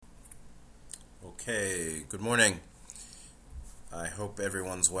Okay, good morning. I hope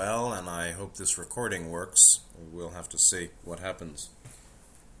everyone's well, and I hope this recording works. We'll have to see what happens.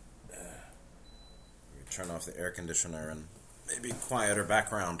 Turn off the air conditioner and maybe quieter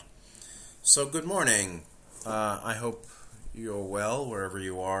background. So, good morning. I hope you're well wherever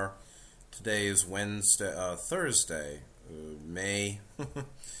you are. Today is Thursday, May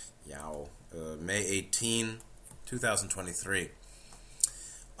 18, 2023.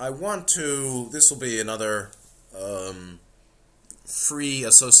 This will be another free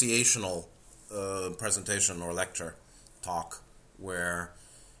associational presentation or lecture talk where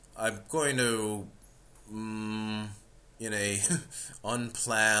I'm going to, in a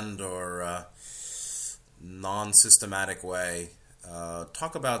unplanned or non-systematic way,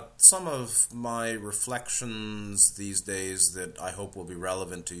 talk about some of my reflections these days that I hope will be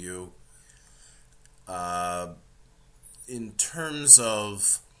relevant to you. In terms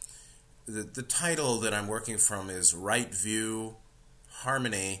of the title that I'm working from is Right View,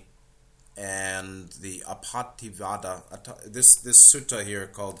 Harmony, and the Appaṭividitā. This sutta here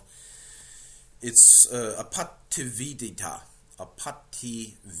called, it's Appaṭividitā.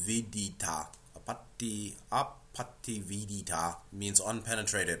 Appaṭividitā means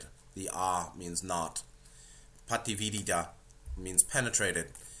unpenetrated. The means not. Appaṭividitā means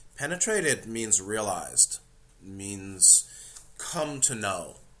penetrated. Penetrated means realized, means come to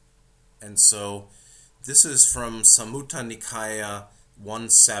know. And so this is from Samyutta Nikaya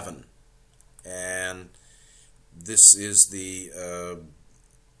 1.7, and this is the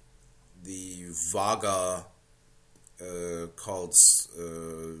Vaga called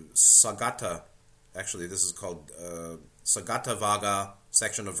Sagata. Actually, this is called Sagata Vaga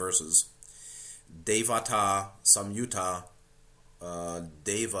section of verses. Devata Samyutta,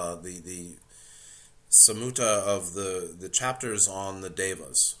 Deva, the Samutta of the chapters on the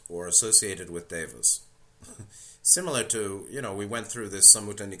devas, or associated with devas. Similar to, we went through this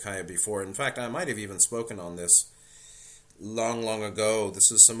Samyutta Nikaya before. In fact, I might have even spoken on this long ago. This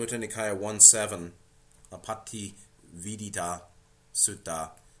is Samyutta Nikaya 1.7, Appaṭividitā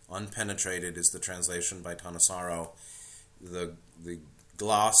Sutta. Unpenetrated is the translation by Thanissaro. The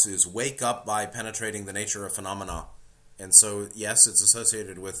gloss is wake up by penetrating the nature of phenomena. And so, yes, it's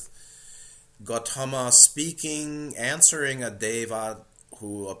associated with Gautama answering a deva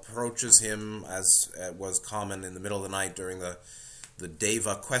who approaches him, as was common in the middle of the night during the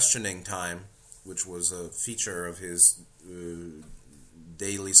deva questioning time, which was a feature of his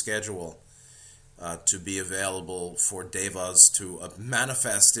daily schedule, to be available for devas to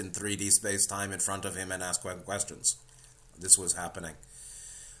manifest in 3D space-time in front of him and ask questions. This was happening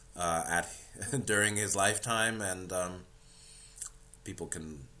during his lifetime, and people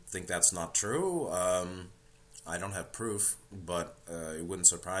can think that's not true. I don't have proof, but it wouldn't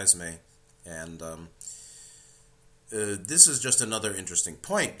surprise me. And this is just another interesting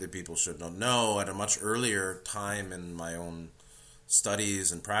point that people should know. At a much earlier time in my own studies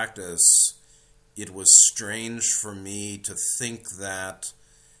and practice, it was strange for me to think that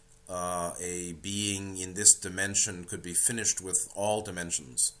a being in this dimension could be finished with all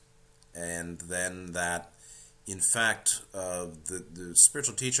dimensions, and then that in fact, the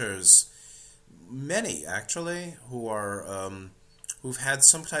spiritual teachers, many actually, who've had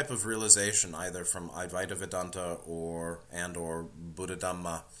some type of realization, either from Advaita Vedanta or Buddha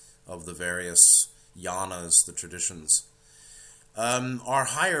Dhamma of the various yanas, the traditions, are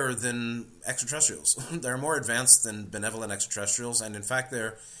higher than extraterrestrials. They're more advanced than benevolent extraterrestrials, and in fact,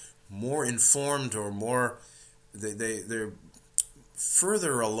 they're more informed or more. They're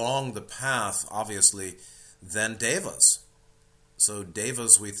further along the path, obviously, than devas. So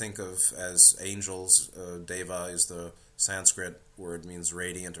devas we think of as angels. Deva is the Sanskrit word, means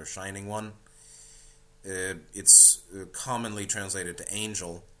radiant or shining one. It's commonly translated to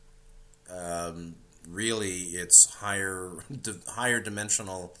angel. Really, it's higher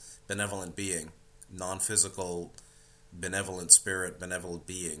dimensional benevolent being, non-physical benevolent spirit, benevolent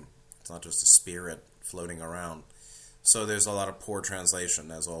being. It's not just a spirit floating around. So there's a lot of poor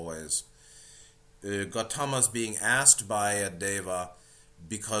translation, as always. Gautama's being asked by a deva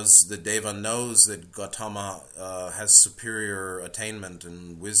because the deva knows that Gautama has superior attainment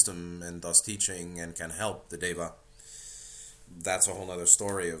and wisdom and thus teaching and can help the deva. That's a whole other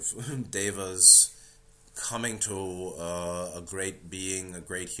story of devas coming to a great being, a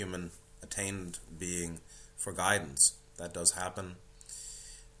great human attained being for guidance. That does happen.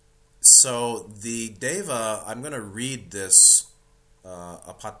 So the deva, I'm going to read this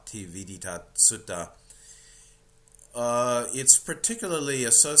Appaṭividitā Sutta. It's particularly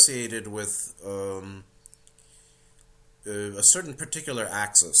associated with a certain particular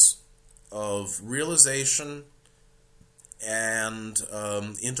axis of realization and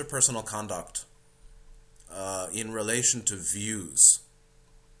interpersonal conduct in relation to views.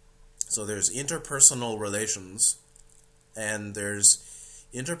 So there's interpersonal relations, and there's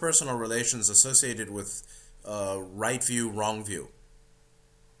interpersonal relations associated with right view, wrong view.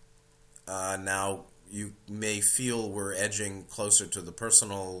 Now, you may feel we're edging closer to the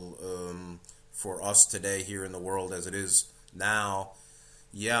personal for us today here in the world as it is now.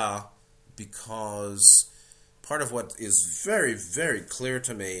 Yeah, because part of what is very, very clear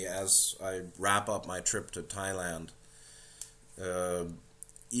to me as I wrap up my trip to Thailand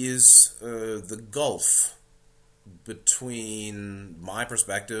is the gulf between my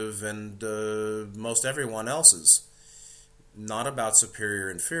perspective and most everyone else's. Not about superior,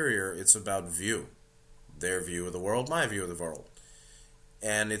 inferior, it's about view. Their view of the world, my view of the world.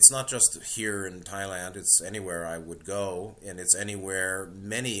 And it's not just here in Thailand, it's anywhere I would go, and it's anywhere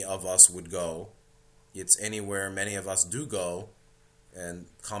many of us would go. It's anywhere many of us do go, and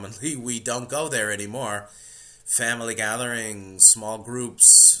commonly we don't go there anymore. Family gatherings, small groups,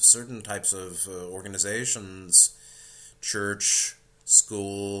 certain types of organizations, church,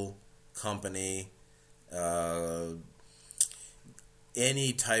 school, company,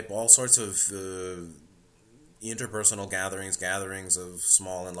 any type, all sorts of interpersonal gatherings of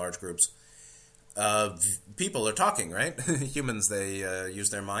small and large groups. People are talking, right? Humans, they use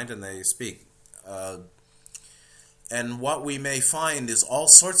their mind and they speak. And what we may find is all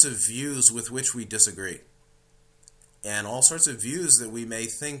sorts of views with which we disagree. And all sorts of views that we may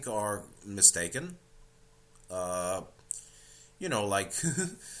think are mistaken. Like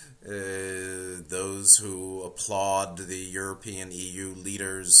those who applaud the European EU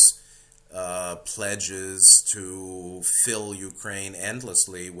leaders' pledges to fill Ukraine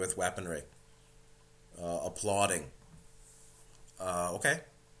endlessly with weaponry. Applauding. Okay,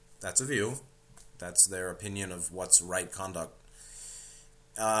 that's a view. That's their opinion of what's right conduct.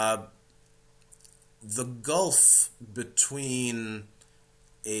 The gulf between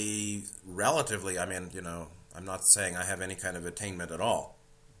a relatively, I'm not saying I have any kind of attainment at all,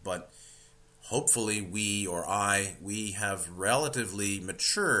 but hopefully we have relatively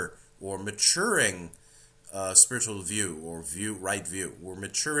mature or maturing spiritual view or right view. We're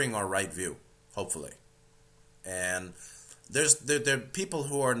maturing our right view, hopefully. And there are people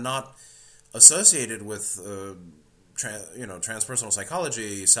who are not associated with transpersonal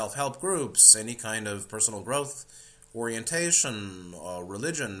psychology, self-help groups, any kind of personal growth orientation,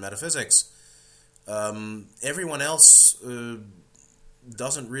 religion, metaphysics. Everyone else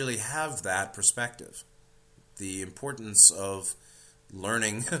doesn't really have that perspective. The importance of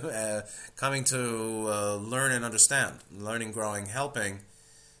learning, coming to learn and understand, learning, growing, helping.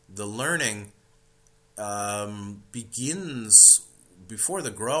 The learning begins before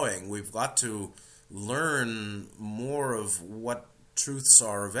the growing. We've got to learn more of what truths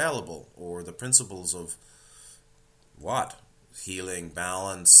are available, or the principles of what? Healing,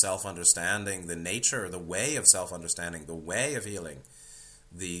 balance, self-understanding, the nature, the way of self-understanding, the way of healing,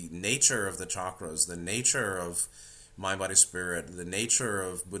 the nature of the chakras, the nature of mind, body, spirit, the nature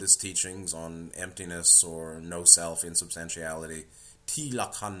of Buddhist teachings on emptiness or no self, insubstantiality,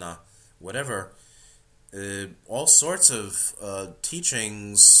 tilakkhana, whatever. All sorts of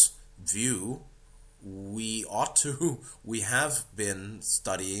teachings, view, we have been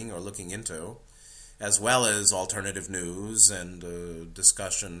studying or looking into, as well as alternative news and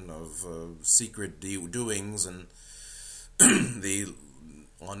discussion of secret doings and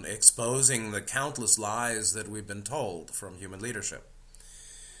on exposing the countless lies that we've been told from human leadership.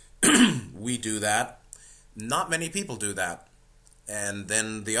 We do that. Not many people do that. And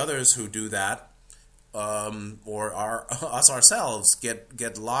then the others who do that, or us ourselves,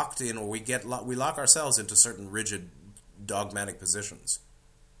 get locked in, or we lock ourselves into certain rigid dogmatic positions.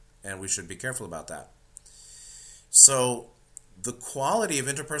 And we should be careful about that. So the quality of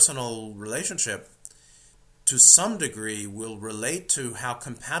interpersonal relationship, to some degree, will relate to how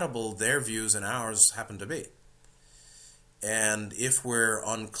compatible their views and ours happen to be. And if we're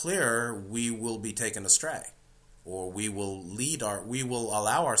unclear, we will be taken astray, or we will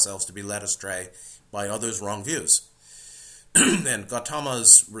allow ourselves to be led astray by others' wrong views. And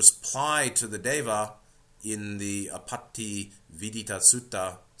Gautama's reply to the deva in the Appaṭividitā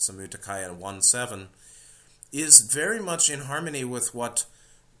Sutta, Samyutta 1.7, is very much in harmony with what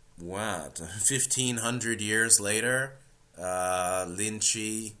 1,500 years later,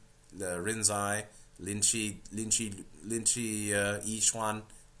 Rinzai, Yishuan,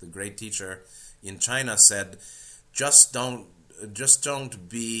 the great teacher in China, said, just don't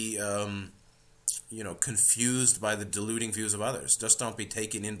be confused by the deluding views of others. Just don't be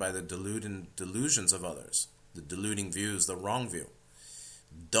taken in by the delusions of others, the deluding views, the wrong view.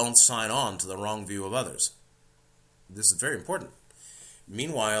 Don't sign on to the wrong view of others. This is very important.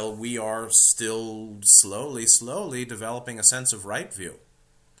 Meanwhile, we are still slowly developing a sense of right view.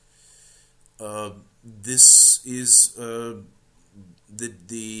 This is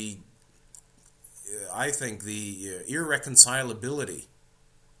I think the irreconcilability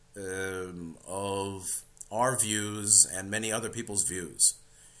of our views and many other people's views.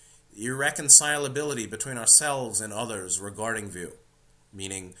 Irreconcilability between ourselves and others regarding view,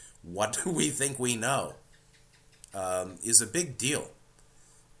 meaning what do we think we know, is a big deal.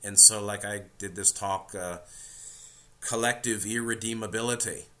 And so, like I did this talk, collective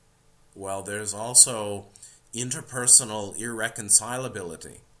irredeemability. Well, there's also interpersonal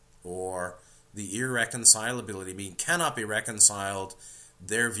irreconcilability, or the irreconcilability, meaning cannot be reconciled,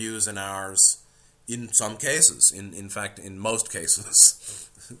 their views and ours, in some cases, in fact, in most cases,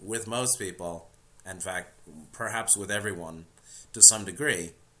 with most people, in fact, perhaps with everyone, to some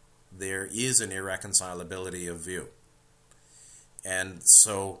degree, there is an irreconcilability of view. And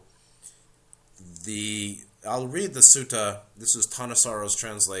so, I'll read the sutta. This is Thanissaro's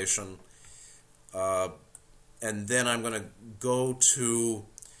translation. And then I'm going to go to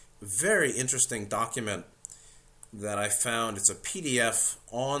a very interesting document that I found. It's a PDF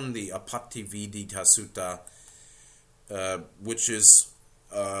on the Appaṭividitā Sutta, which is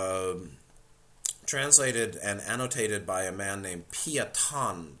translated and annotated by a man named Piya,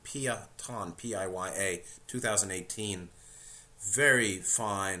 P-I-Y-A, 2018. Very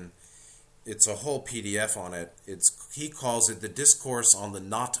fine. It's a whole PDF on it. He calls it the Discourse on the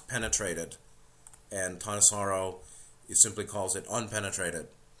Not Penetrated, and Thanissaro simply calls it Unpenetrated.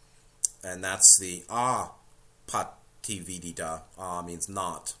 And that's the Appaṭividitā. Means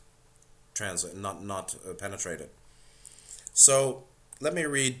not. Not penetrated. So let me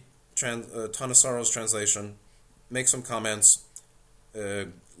read Thanissaro's translation, make some comments,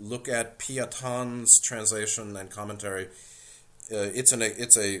 look at Piyatan's translation and commentary. It's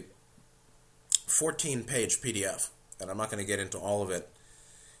a 14-page PDF, and I'm not going to get into all of it,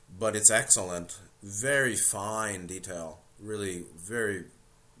 but it's excellent. Very fine detail. Really very,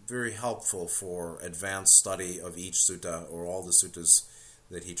 very helpful for advanced study of each sutta, or all the suttas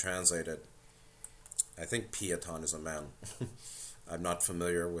that he translated. I think Piyatan is a man. I'm not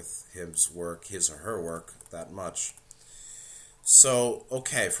familiar with his or her work, that much. So,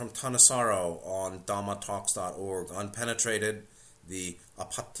 okay, from Thanissaro on dhammatalks.org, Unpenetrated, the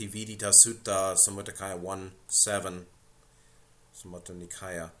Appaṭividitā Sutta, Samutta Nikaya 1.7, Samutta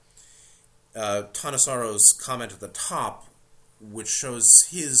Nikaya. Thanissaro's comment at the top, which shows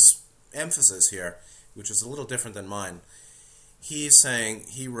his emphasis here, which is a little different than mine. He's saying,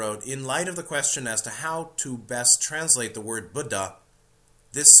 he wrote, in light of the question as to how to best translate the word Buddha,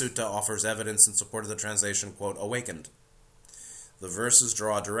 this sutta offers evidence in support of the translation, quote, awakened. The verses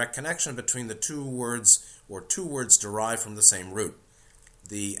draw a direct connection between the two words, or two words derived from the same root.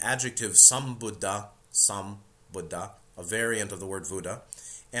 The adjective sambuddha, a variant of the word Buddha,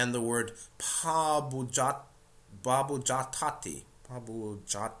 and the word pabujati,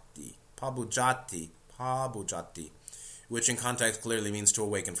 which in context clearly means to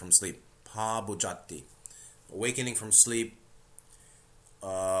awaken from sleep. Pabujati. Awakening from sleep,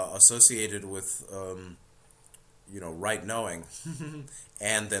 associated with, right knowing,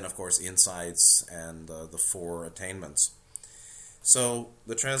 and then, of course, insights and the four attainments. So,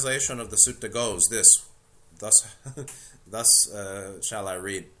 the translation of the sutta goes this, thus shall I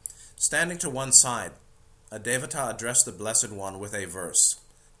read. Standing to one side, a devata addressed the Blessed One with a verse.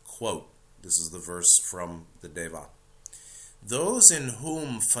 Quote, this is the verse from the deva. Those in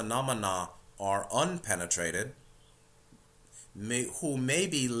whom phenomena are unpenetrated, who may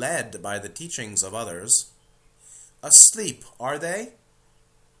be led by the teachings of others, asleep, are they?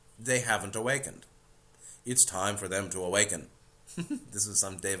 They haven't awakened. It's time for them to awaken. This is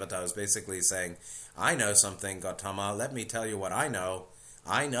some devata who's basically saying, I know something, Gautama, let me tell you what I know.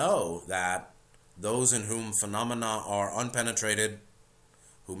 I know that those in whom phenomena are unpenetrated,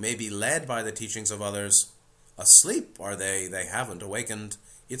 who may be led by the teachings of others, asleep are they? They haven't awakened.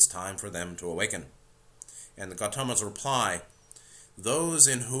 It's time for them to awaken. And the Gautama's reply, those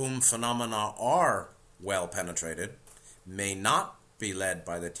in whom phenomena are well penetrated may not be led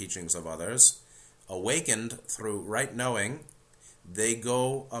by the teachings of others. Awakened through right knowing, they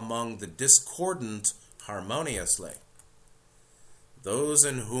go among the discordant harmoniously. Those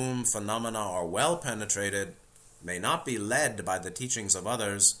in whom phenomena are well penetrated may not be led by the teachings of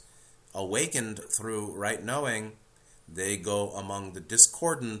others. Awakened through right knowing, they go among the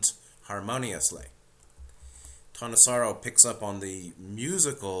discordant harmoniously. Thanissaro picks up on the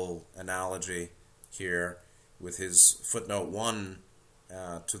musical analogy here with his footnote 1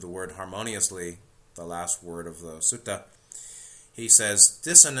 to the word harmoniously, the last word of the sutta. He says,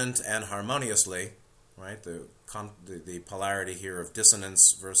 dissonant and harmoniously, right? The polarity here of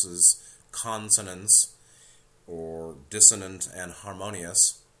dissonance versus consonance, or dissonant and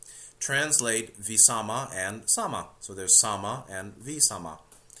harmonious, translate visama and sama. So there's sama and visama,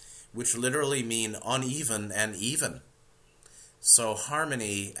 which literally mean uneven and even. So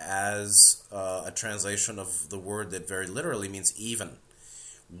harmony as a translation of the word that very literally means even.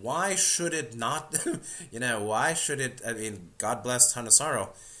 Why should it not, why should it, God bless Thanissaro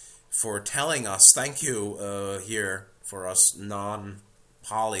for telling us, thank you here for us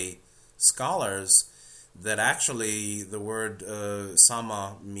non-Pali scholars, that actually the word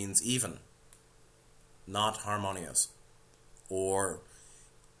sama means even, not harmonious. Or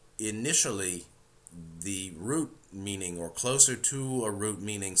initially, the root meaning, or closer to a root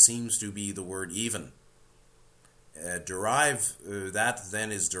meaning, seems to be the word even. That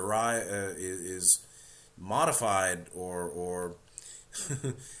then is modified or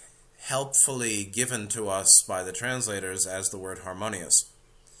helpfully given to us by the translators as the word harmonious.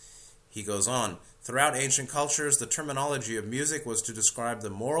 He goes on, throughout ancient cultures, the terminology of music was to describe the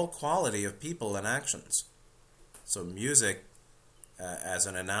moral quality of people and actions. So music as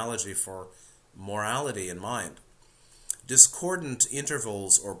an analogy for morality in mind. Discordant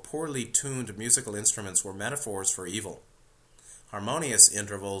intervals or poorly tuned musical instruments were metaphors for evil. Harmonious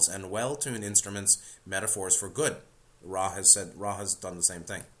intervals and well-tuned instruments, metaphors for good. Ra has done the same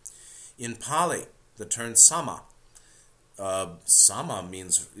thing. In Pali, the term sama, sama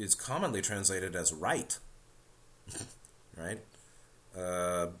is commonly translated as right. Right?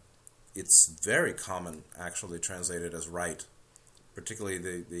 It's very common, actually, translated as right. Particularly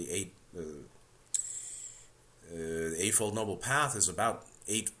the Eightfold Noble Path is about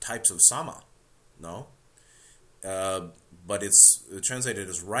 8 types of sama, no? But it's translated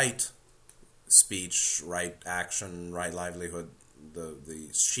as right speech, right action, right livelihood, the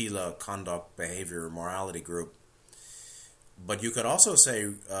Shila, conduct, behavior, morality group. But you could also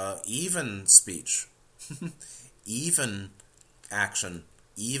say even speech, even action,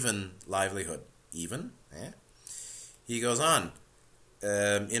 even livelihood. Even? He goes on.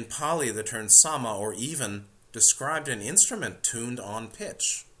 In Pali, the term sama, or even, described an instrument tuned on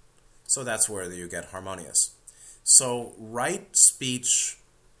pitch. So that's where you get harmonious. So right speech,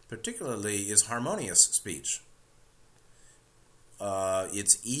 particularly, is harmonious speech.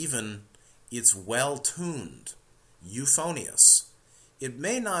 It's even, it's well-tuned, euphonious. It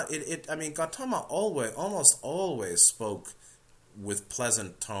may not, Gautama almost always spoke with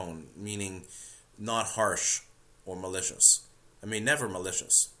pleasant tone, meaning not harsh or malicious. Never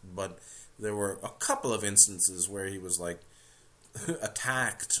malicious, but there were a couple of instances where he was like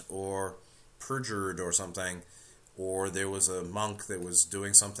attacked or perjured or something, or there was a monk that was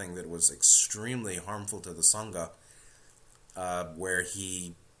doing something that was extremely harmful to the Sangha, where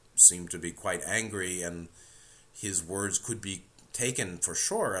he seemed to be quite angry, and his words could be taken for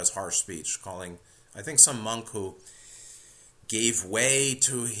sure as harsh speech, calling, I think, some monk who gave way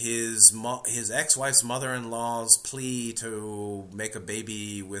to his ex-wife's mother-in-law's plea to make a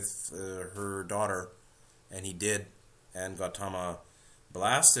baby with her daughter, and he did, and Gautama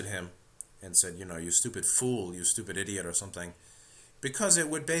blasted him and said, you stupid fool, you stupid idiot, or something, because it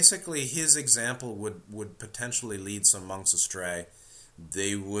would basically, his example would potentially lead some monks astray.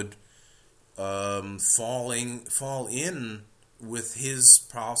 They would fall in with his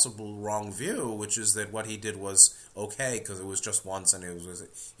possible wrong view, which is that what he did was okay because it was just once, and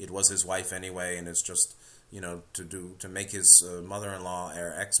it was his wife anyway, and it's just to make his mother-in-law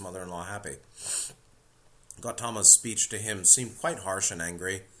or ex-mother-in-law happy. Gautama's speech to him seemed quite harsh and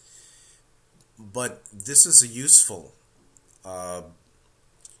angry, but this is a useful. And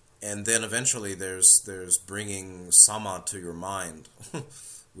then eventually there's bringing sama to your mind,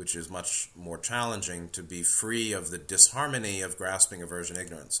 which is much more challenging, to be free of the disharmony of grasping, aversion,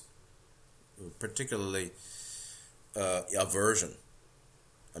 ignorance. Particularly aversion.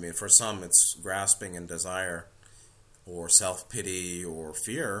 For some it's grasping and desire, or self-pity, or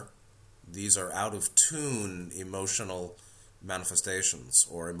fear. These are out of tune emotional manifestations,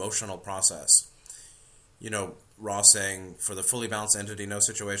 or emotional process. Ross saying, for the fully balanced entity, no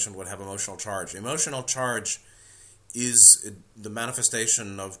situation would have emotional charge. Emotional charge is the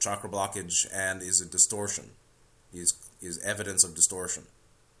manifestation of chakra blockage and is a distortion, is evidence of distortion,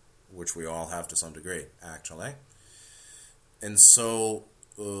 which we all have to some degree, actually. And so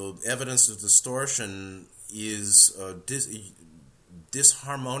evidence of distortion is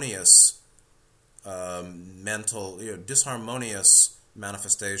disharmonious mental, disharmonious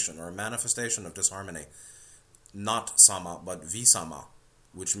manifestation, or a manifestation of disharmony. Not sama, but visama,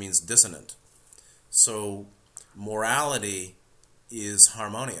 which means dissonant. So morality is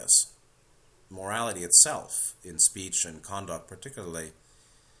harmonious. Morality itself, in speech and conduct particularly,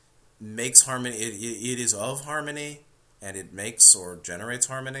 makes harmony. It is of harmony, and it makes or generates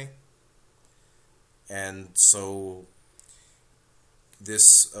harmony. And so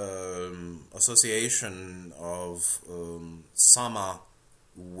this association of sama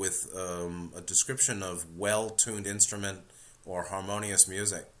with a description of well-tuned instrument or harmonious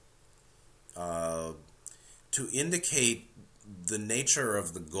music to indicate the nature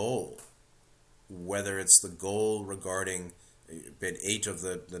of the goal, whether it's the goal regarding bit 8 of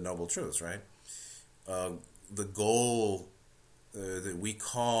the Noble Truths, right? The goal that we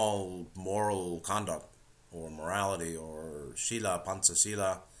call moral conduct or morality or shila,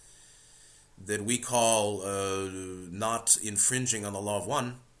 panchasila, that we call not infringing on the law of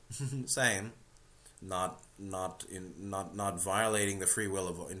one, same, not violating the free will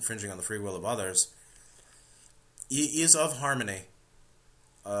of, infringing on the free will of others, is of harmony,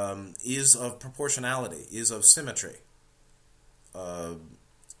 is of proportionality, is of symmetry,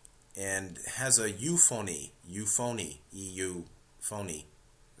 and has a euphony, a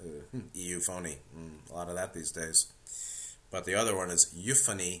lot of that these days. But the other one is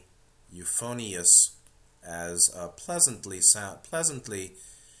euphony, euphonious, as pleasantly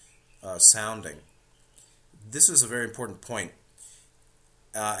sounding. This is a very important point.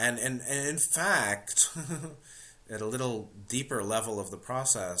 And in fact, at a little deeper level of the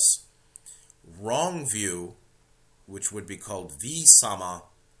process, wrong view, which would be called visama,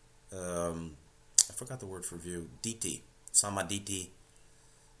 I forgot the word for view, diti, samaditi,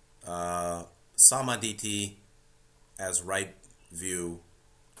 samaditi as right view,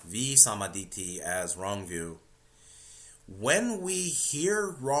 visamaditi as wrong view. When we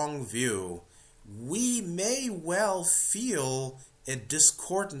hear wrong view, we may well feel a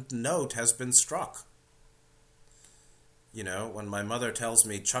discordant note has been struck. You know, when my mother tells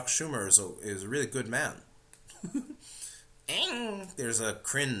me Chuck Schumer is a really good man, there's a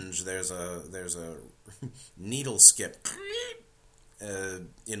cringe, there's a needle skip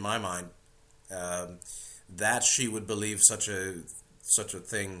in my mind, that she would believe such a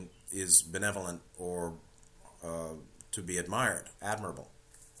thing is benevolent or to be admired, admirable.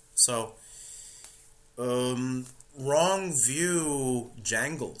 So, wrong view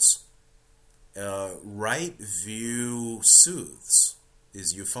jangles. Right view soothes,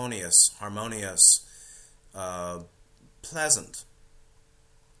 is euphonious, harmonious, pleasant,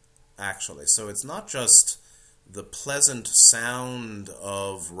 actually. So it's not just the pleasant sound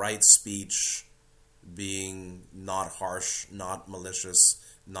of right speech being not harsh, not malicious,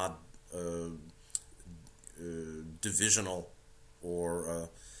 not divisional or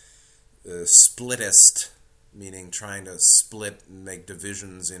splittist, meaning trying to split and make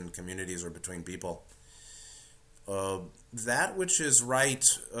divisions in communities or between people. That which is right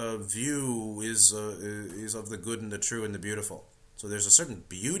view is of the good and the true and the beautiful. So there's a certain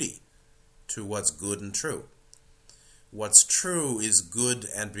beauty to what's good and true. What's true is good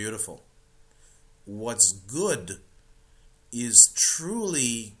and beautiful. What's good is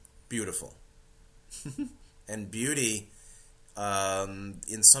truly beautiful. And beauty,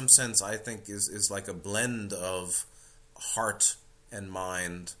 in some sense, I think is like a blend of heart and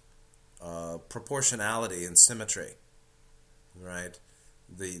mind, proportionality and symmetry, right?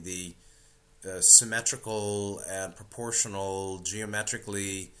 The symmetrical and proportional,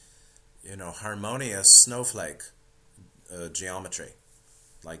 geometrically, harmonious snowflake geometry,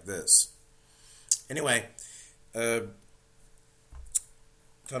 like this. Anyway,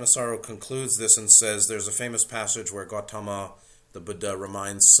 Thanissaro concludes this and says there's a famous passage where Gautama, the Buddha,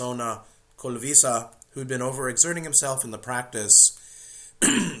 reminds Sona Kulvisa, who'd been overexerting himself in the practice,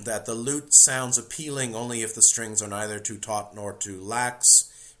 that the lute sounds appealing only if the strings are neither too taut nor too lax,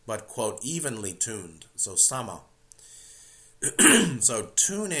 but, quote, evenly tuned. So, sama. So,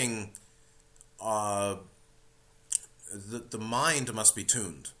 tuning, the mind must be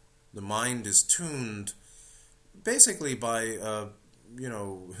tuned. The mind is tuned basically by,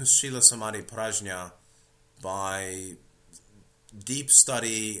 Shila Samadhi Prajna, by deep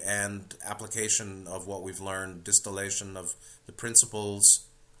study and application of what we've learned, distillation of the principles,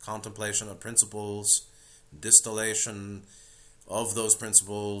 contemplation of principles, distillation of those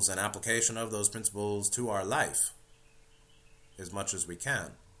principles, and application of those principles to our life as much as we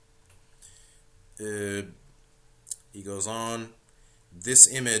can. He goes on, this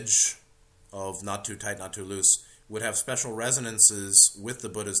image of not too tight, not too loose would have special resonances with the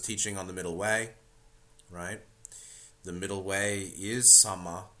Buddha's teaching on the middle way, right? The middle way is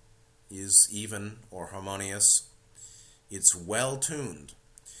sama, is even or harmonious. It's well-tuned.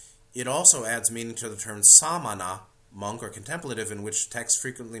 It also adds meaning to the term samana, monk or contemplative, in which texts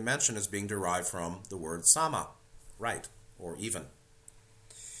frequently mention as being derived from the word sama, right, or even.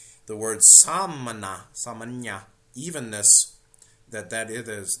 The word samanya, evenness,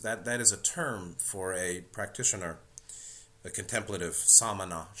 that is a term for a practitioner, a contemplative,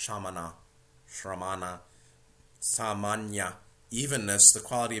 samana, shamana, shramana, samanya. Evenness, the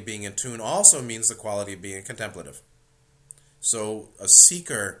quality of being in tune, also means the quality of being contemplative. So a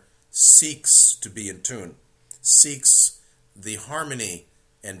seeker seeks to be in tune, seeks the harmony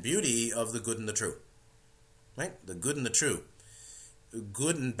and beauty of the good and the true. Right? The good and the true.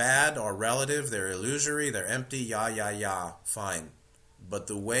 Good and bad are relative, they're illusory, they're empty, fine. But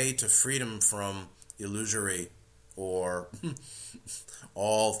the way to freedom from illusory or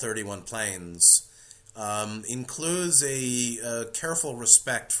all 31 planes includes a careful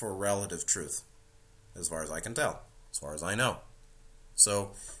respect for relative truth, as far as I can tell, as far as I know.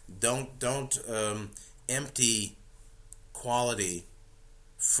 So don't empty quality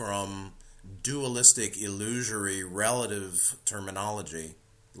from dualistic, illusory, relative terminology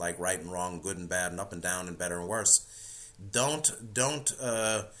like right and wrong, good and bad, and up and down, and better and worse. Don't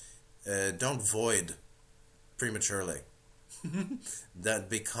void prematurely that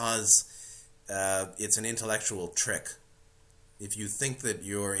because it's an intellectual trick. If you think that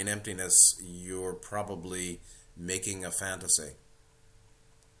you're in emptiness, you're probably making a fantasy.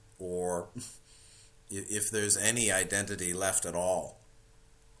 Or if there's any identity left at all,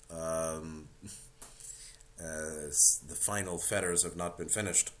 the final fetters have not been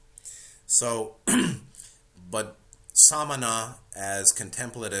finished. So, but samana as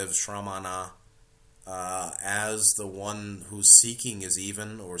contemplative, shramana as the one whose seeking is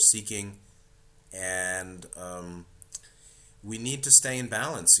even or seeking, and we need to stay in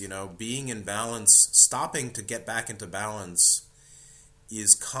balance. Being in balance, stopping to get back into balance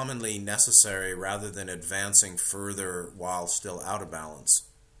is commonly necessary rather than advancing further while still out of balance.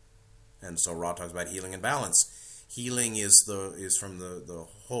 And so Ra talks about healing and balance. Healing is from the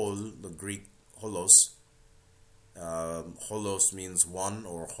whole, the Greek holos. Holos means one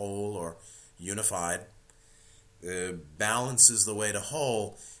or whole or unified. Balance is the way to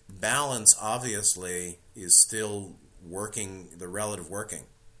whole. Balance, obviously, is still working, the relative working,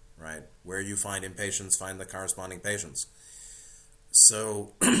 right? Where you find impatience, find the corresponding patience.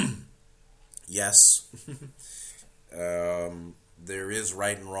 So, yes, there is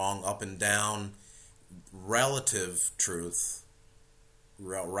right and wrong, up and down, relative truth,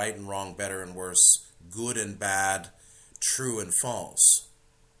 right and wrong, better and worse, good and bad, true and false,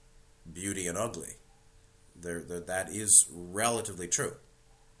 beauty and ugly. That is relatively true.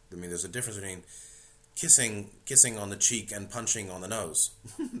 I mean, there's a difference between kissing on the cheek and punching on the nose.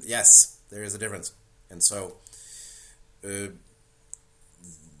 Yes, there is a difference. And so,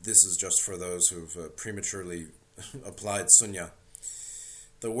 this is just for those who've prematurely applied sunya.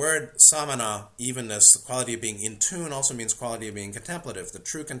 The word samana, evenness, the quality of being in tune, also means quality of being contemplative. The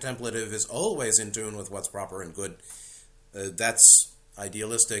true contemplative is always in tune with what's proper and good. That's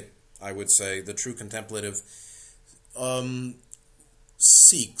idealistic, I would say. The true contemplative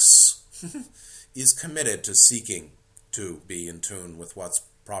seeks, is committed to seeking to be in tune with what's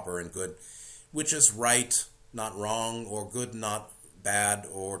proper and good, which is right, not wrong, or good, not bad,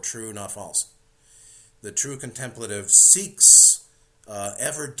 or true, not false. The true contemplative seeks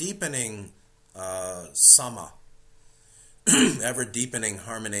ever-deepening sama, ever-deepening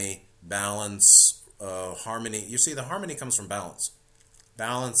harmony, balance, harmony. You see, the harmony comes from balance.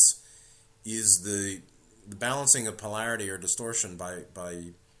 Balance is the balancing of polarity or distortion by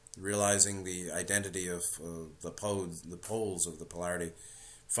realizing the identity of the poles of the polarity.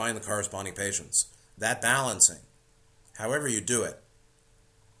 Find the corresponding patience. That balancing, however you do it,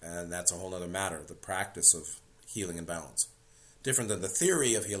 and that's a whole other matter, the practice of healing and balance. Different than the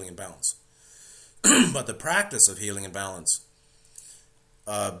theory of healing and balance. But the practice of healing and balance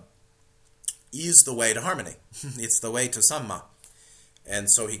is the way to harmony. It's the way to samma. And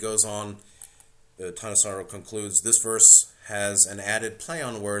so he goes on, Thanissaro concludes, this verse has an added play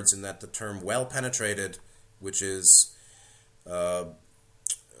on words in that the term well-penetrated, which is,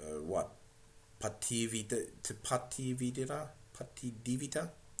 Appaṭividitā?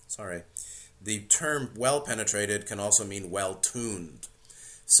 Sorry. The term well-penetrated can also mean well-tuned.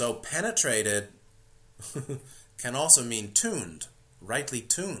 So penetrated can also mean tuned, rightly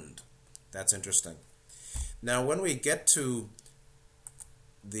tuned. That's interesting. Now, when we get to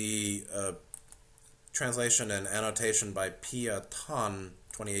the translation and annotation by Pia Tan,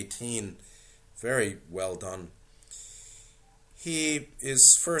 2018, Very well done.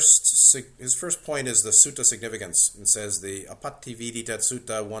 His first point is the sutta significance. It says the Appaṭividitā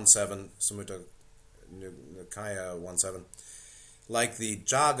Sutta 1.7, Samutta Nikaya 1.7, like the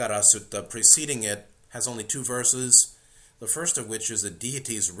Jagara Sutta preceding it, has only 2 verses, the first of which is the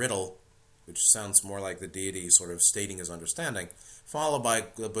deity's riddle, which sounds more like the deity sort of stating his understanding, followed by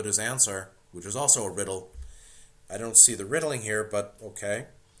the Buddha's answer, which is also a riddle. I don't see the riddling here, but okay.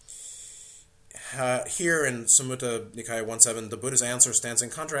 Here in Samutta Nikaya 1.7, the Buddha's answer stands in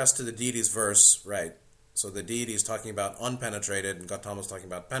contrast to the deity's verse, right? So the deity is talking about unpenetrated, and Gautama is talking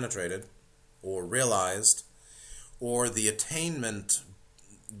about penetrated, or realized, or the attainment,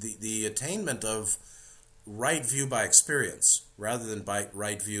 the attainment of right view by experience, rather than by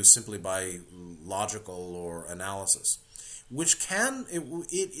right view simply by logical or analysis, which can,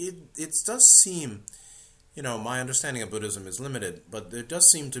 it does seem, my understanding of Buddhism is limited, but there does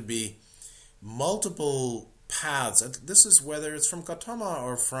seem to be multiple paths. This is whether it's from Gautama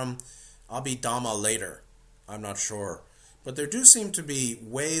or from Abhidhamma later, I'm not sure, but there do seem to be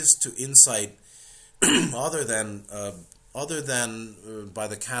ways to insight other than by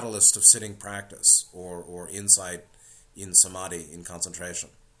the catalyst of sitting practice or insight in samadhi, in concentration,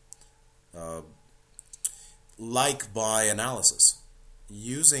 like by analysis.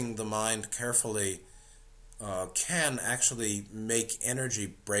 Using the mind carefully can actually make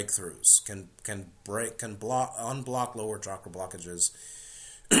energy breakthroughs, can unblock lower chakra blockages,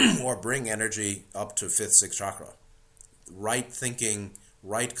 or bring energy up to 5th, 6th chakra. Right thinking,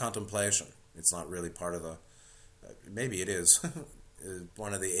 right contemplation. It's not really part of the, maybe it is,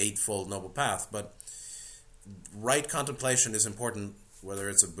 one of the Eightfold Noble Path, but right contemplation is important, whether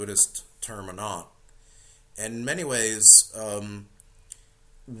it's a Buddhist term or not. And in many ways,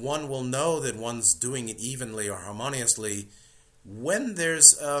 one will know that one's doing it evenly or harmoniously when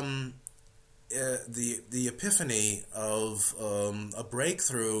there's the epiphany of a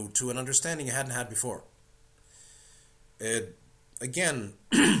breakthrough to an understanding you hadn't had before. Again,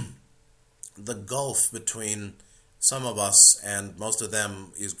 the gulf between some of us and most of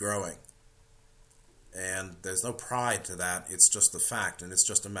them is growing. And there's no pride to that. It's just a fact, and it's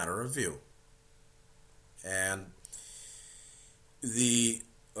just a matter of view. And the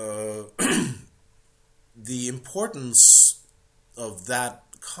importance of that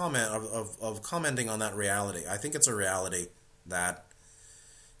comment, of commenting on that reality, I think it's a reality that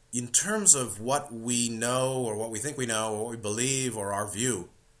in terms of what we know or what we think we know or what we believe or our view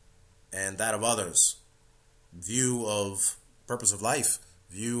and that of others, view of purpose of life,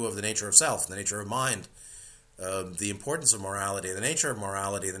 view of the nature of self, the nature of mind, the importance of morality, the nature of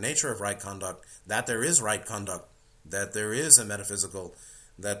morality, the nature of right conduct, that there is right conduct, that there is a metaphysical,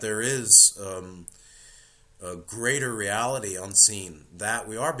 that there is a greater reality unseen, that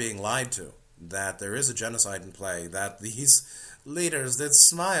we are being lied to, that there is a genocide in play, that these leaders that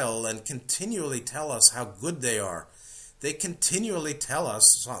smile and continually tell us how good they are, they continually tell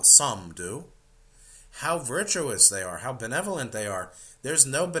us, some do, how virtuous they are, how benevolent they are. There's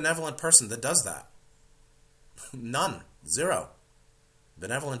no benevolent person that does that. None. Zero.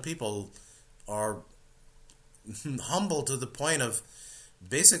 Benevolent people are humble to the point of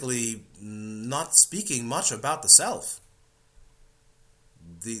basically not speaking much about the self.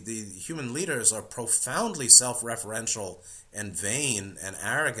 The human leaders are profoundly self-referential and vain and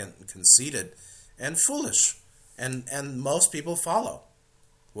arrogant and conceited and foolish. And most people follow,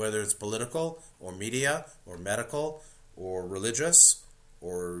 whether it's political or media or medical or religious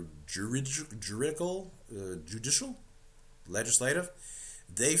or judicial, legislative.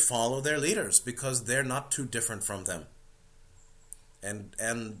 They follow their leaders because they're not too different from them.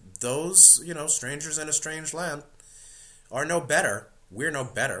 And those, strangers in a strange land are no better. We're no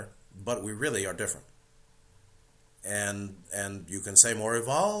better, but we really are different. And you can say more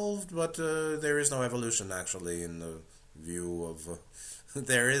evolved, but there is no evolution actually in the view of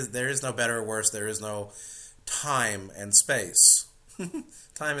there is no better or worse. There is no time and space.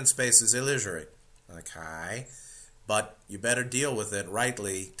 Time and space is illusory. Okay, but you better deal with it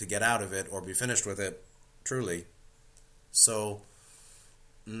rightly to get out of it or be finished with it truly. So,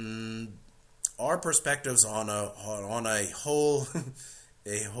 our perspectives on a whole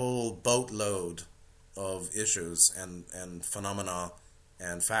a whole boatload of issues and phenomena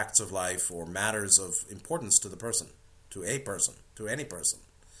and facts of life or matters of importance to the person, to a person, to any person.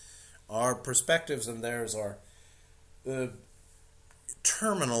 Our perspectives and theirs are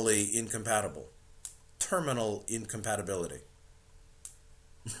terminally incompatible. Terminal incompatibility.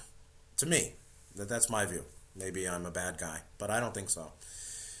 To me, that's my view. Maybe I'm a bad guy, but I don't think so.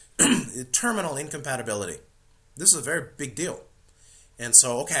 Terminal incompatibility. This is a very big deal. And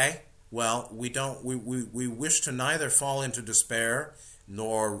so, okay, Well, we wish to neither fall into despair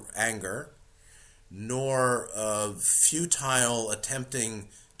nor anger, nor futile attempting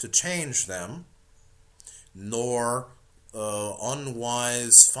to change them, nor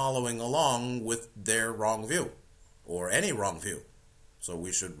unwise following along with their wrong view, or any wrong view. So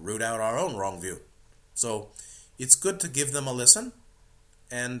we should root out our own wrong view. So it's good to give them a listen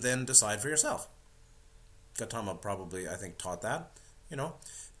and then decide for yourself. Gautama probably, I think, taught that.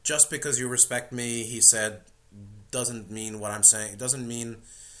 Just because you respect me, he said, doesn't mean what I'm saying. It doesn't mean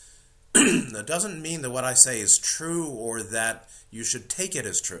that what I say is true or that you should take it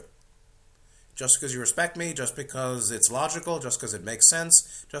as true. Just because you respect me, just because it's logical, just because it makes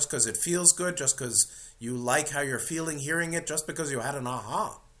sense, just because it feels good, just because you like how you're feeling hearing it, just because you had an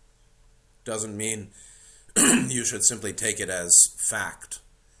aha, doesn't mean you should simply take it as fact.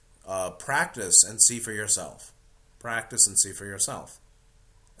 Practice and see for yourself. Practice and see for yourself.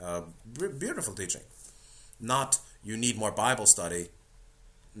 Beautiful teaching. Not you need more Bible study.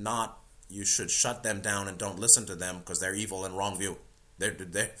 Not you should shut them down and don't listen to them because they're evil and wrong view.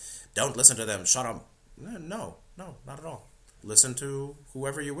 Don't listen to them. Shut them. No, not at all. Listen to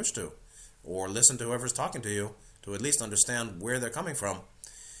whoever you wish to, or listen to whoever's talking to you to at least understand where they're coming from.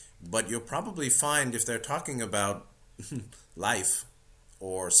 But you'll probably find if they're talking about life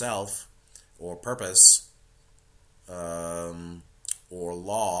or self or purpose or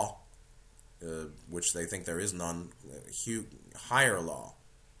law, which they think there is none, higher law,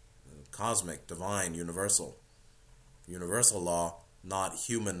 cosmic, divine, universal law, not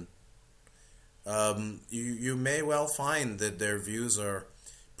human, you may well find that their views are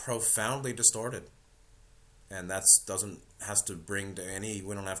profoundly distorted. And that has to bring to any,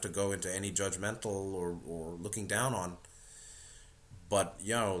 we don't have to go into any judgmental or looking down on. But,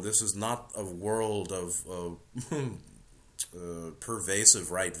 this is not a world of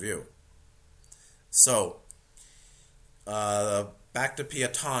pervasive right view. So, back to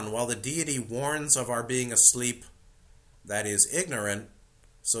Piatan. While the deity warns of our being asleep, that is, ignorant,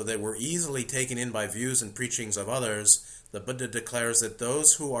 so that we're easily taken in by views and preachings of others, the Buddha declares that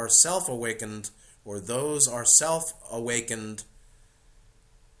those who are self-awakened, or those are self-awakened,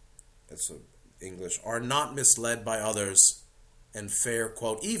 that's English, are not misled by others and fare,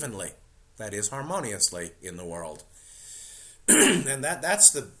 quote, evenly, that is, harmoniously in the world. And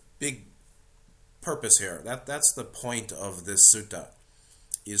that's the big purpose here. That's the point of this sutta,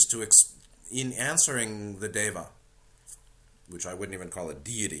 is to, in answering the deva, which I wouldn't even call a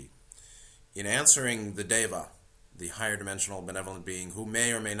deity, in answering the deva, the higher dimensional benevolent being, who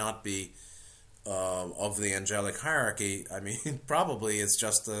may or may not be of the angelic hierarchy, I mean, probably it's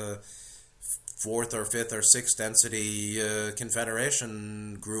just the fourth or fifth or sixth density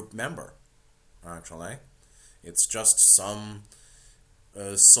confederation group member, actually. It's just some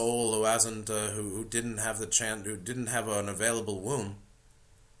soul who hasn't, who didn't have the chance, who didn't have an available womb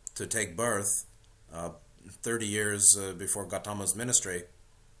to take birth 30 years before Gautama's ministry,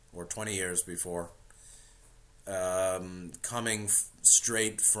 or 20 years before, coming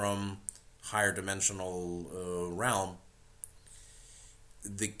straight from higher dimensional realm.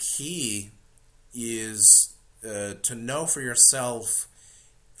 The key is to know for yourself.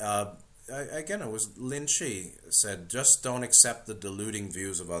 Again, it was Lin Chi said, just don't accept the deluding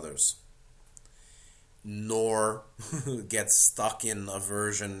views of others, nor get stuck in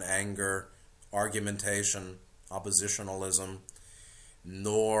aversion, anger, argumentation, oppositionalism,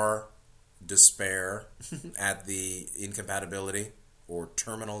 nor despair at the incompatibility or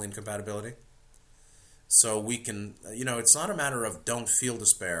terminal incompatibility. So we can, it's not a matter of don't feel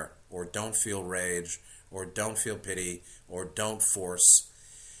despair or don't feel rage or don't feel pity or don't force.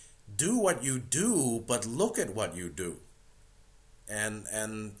 Do what you do, but look at what you do.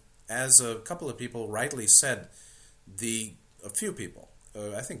 And as a couple of people rightly said, a few people,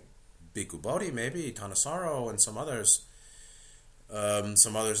 I think Bhikkhu Bodhi, maybe Thanissaro, and some others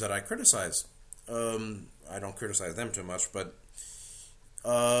that I criticize. I don't criticize them too much, but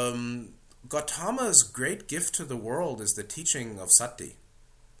Gautama's great gift to the world is the teaching of sati.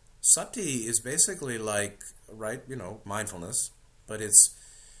 Sati is basically like, mindfulness, but it's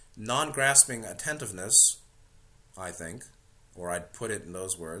non-grasping attentiveness, I think, or I'd put it in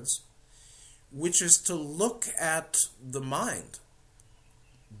those words, which is to look at the mind,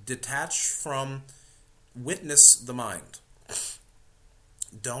 detach from, witness the mind.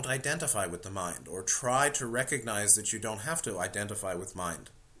 Don't identify with the mind, or try to recognize that you don't have to identify with mind.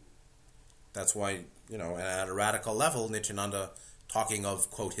 That's why, at a radical level, Nityananda, talking of,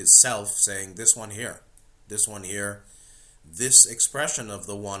 quote, his self, saying this one here, this expression of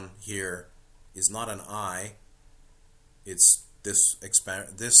the one here is not an I, it's this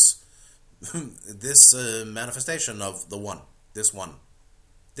this manifestation of the one, this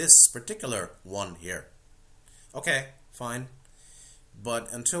particular one here. Okay, fine.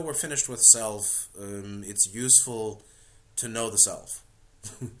 But until we're finished with self, it's useful to know the self,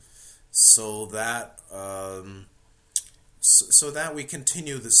 so that so that we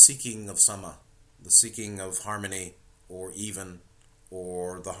continue the seeking of sama, the seeking of harmony, or even,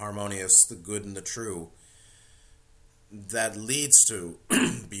 or the harmonious, the good and the true, that leads to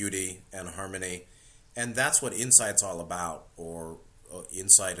beauty and harmony. And that's what insight's all about, or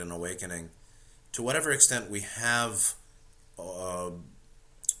insight and awakening. To whatever extent we have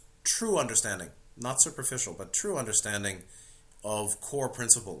true understanding, not superficial, but true understanding of core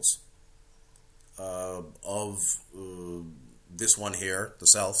principles of this one here, the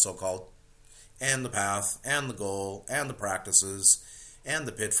self, so-called, and the path, and the goal, and the practices, and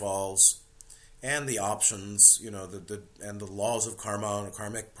the pitfalls, and the options, and the laws of karma and a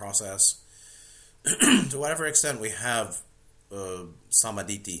karmic process. To whatever extent we have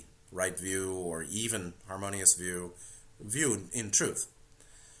samaditi, right view, or even harmonious view in truth,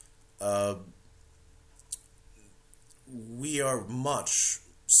 we are much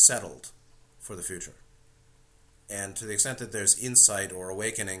settled for the future. And to the extent that there's insight or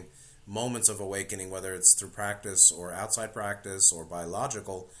awakening, moments of awakening, whether it's through practice or outside practice or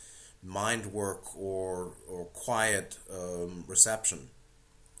biological mind work or quiet reception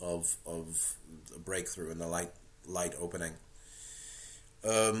of a breakthrough and the light opening,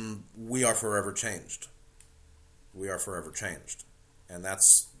 we are forever changed. We are forever changed. And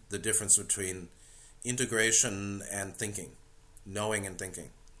that's the difference between integration and thinking, knowing and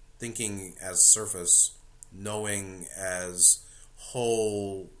thinking. Thinking as surface, knowing as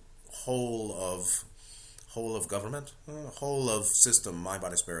whole of government, whole of system, mind,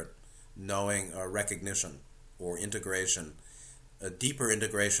 body, spirit. Knowing, recognition, or integration, a deeper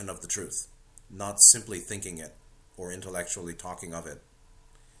integration of the truth, not simply thinking it or intellectually talking of it.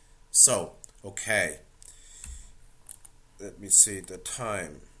 So, okay. Let me see the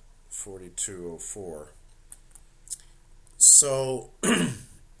time, 42:04. So,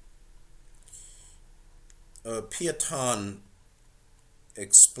 Piatan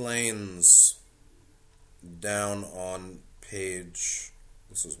explains down on page,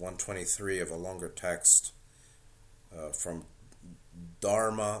 this is 123 of a longer text from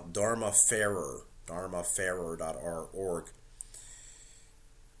dharmafarer.org.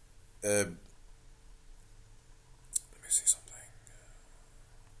 Let me see something.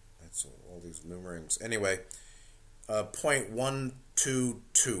 That's all these numerings. Anyway, point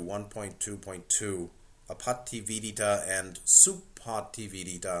 1.2.2, Appaṭividitā and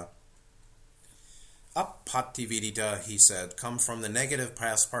Suppaṭividitā. Appaṭividitā, he said, come from the negative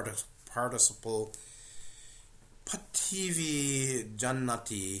past participle pativi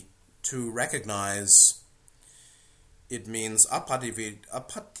to recognize. It means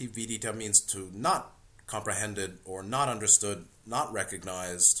Appaṭividitā means to not comprehended or not understood, not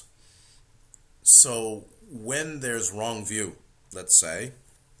recognized. So when there's wrong view, let's say,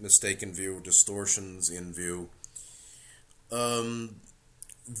 mistaken view, distortions in view,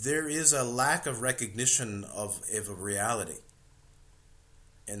 there is a lack of recognition of a reality.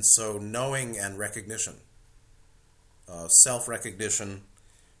 And so knowing and recognition, self-recognition,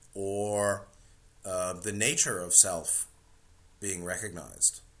 or the nature of self being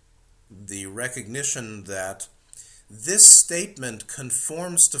recognized. The recognition that this statement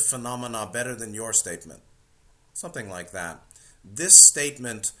conforms to phenomena better than your statement. Something like that. This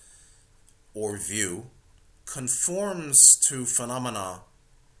statement or view conforms to phenomena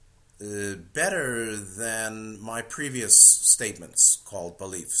better than my previous statements called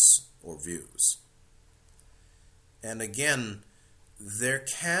beliefs or views. And again, there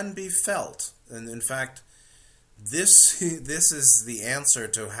can be felt, and in fact, this is the answer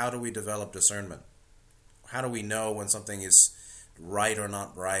to how do we develop discernment. How do we know when something is right or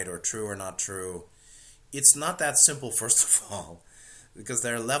not right, or true or not true? It's not that simple, first of all, because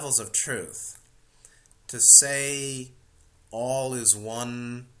there are levels of truth. To say all is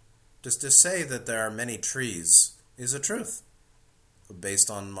one, just to say that there are many trees, is a truth,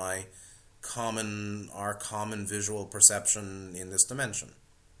 based on our common visual perception in this dimension.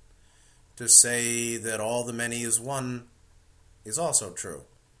 To say that all the many is one is also true,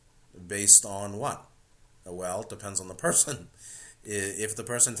 based on what? Well, it depends on the person. If the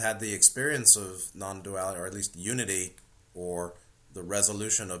person's had the experience of non-duality, or at least unity, or the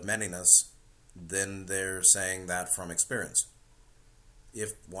resolution of manyness, then they're saying that from experience.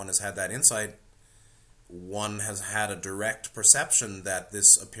 If one has had that insight, one has had a direct perception that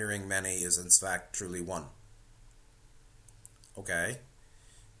this appearing many is in fact truly one. Okay.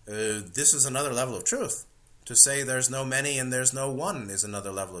 this is another level of truth. To say there's no many and there's no one is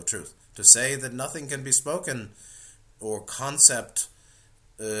another level of truth. To say that nothing can be spoken or concept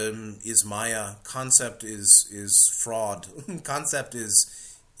is maya, concept is fraud, concept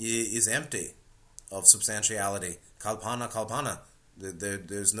is empty of substantiality. Kalpana.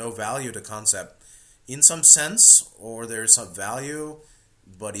 There's no value to concept. In some sense, or there's some value,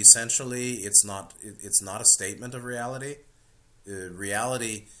 but essentially it's not a statement of reality.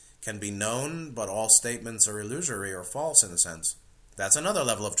 Reality can be known, but all statements are illusory or false in a sense. That's another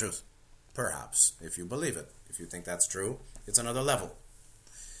level of truth, perhaps, if you believe it. If you think that's true, it's another level.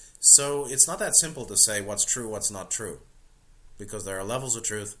 So it's not that simple to say what's true, what's not true, because there are levels of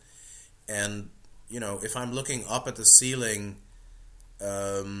truth. And, if I'm looking up at the ceiling,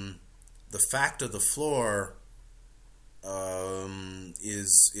 the fact of the floor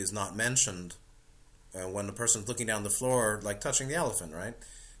is not mentioned. When the person's looking down the floor, like touching the elephant, right?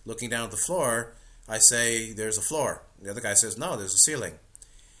 Looking down at the floor, I say, there's a floor. The other guy says, no, there's a ceiling.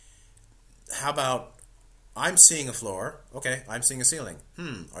 How about, I'm seeing a floor. Okay, I'm seeing a ceiling.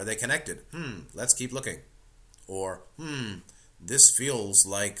 Are they connected? Let's keep looking. Or, this feels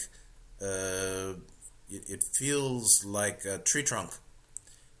like, it feels like a tree trunk,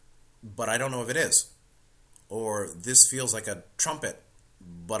 but I don't know if it is. Or, this feels like a trumpet,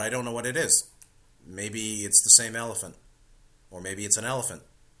 but I don't know what it is. Maybe it's the same elephant. Or maybe it's an elephant.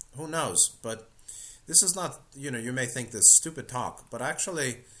 Who knows? But this is not, you may think this stupid talk, but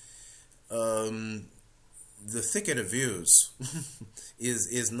actually, the thicket of views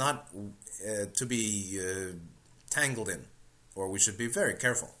is not to be tangled in, or we should be very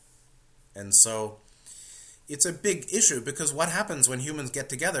careful. And so, it's a big issue, because what happens when humans get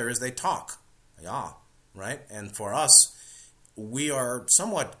together is they talk. Yeah, right? And for us, we are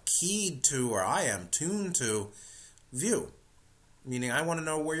somewhat keyed to, or I am tuned to, view. Meaning, I want to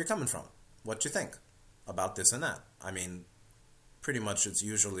know where you're coming from, what you think about this and that. I mean, pretty much it's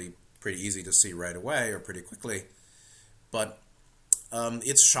usually pretty easy to see right away or pretty quickly. But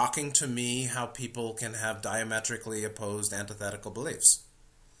it's shocking to me how people can have diametrically opposed antithetical beliefs.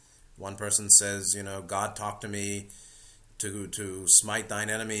 One person says, God talked to me to smite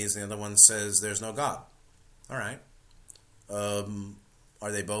thine enemies. The other one says, there's no God. All right.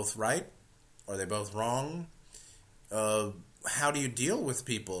 Are they both right? Are they both wrong? How do you deal with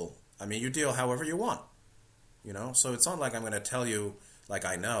people? I mean, you deal however you want, So it's not like I'm going to tell you, like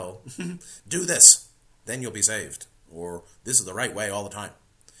I know, do this, then you'll be saved, or this is the right way all the time.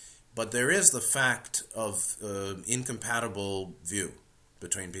 But there is the fact of incompatible view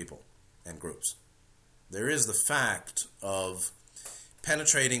between people and groups. There is the fact of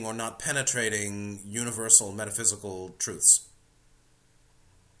penetrating or not penetrating universal metaphysical truths.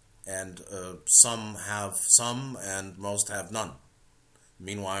 And some have some, and most have none.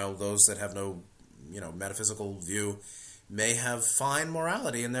 Meanwhile, those that have no, metaphysical view may have fine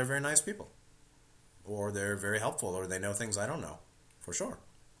morality, and they're very nice people. Or they're very helpful, or they know things I don't know, for sure.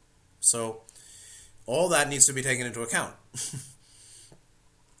 So, all that needs to be taken into account.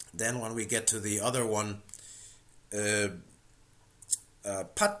 Then when we get to the other one,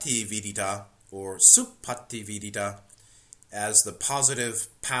 Appaṭividitā, or Suppatividitā, as the positive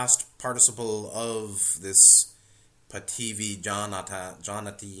past participle of this pativi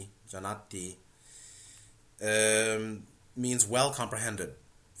janati, means well comprehended,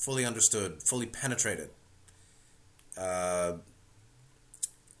 fully understood, fully penetrated.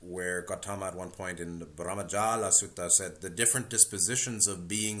 Where Gautama at one point in the Brahmajala Sutta said, the different dispositions of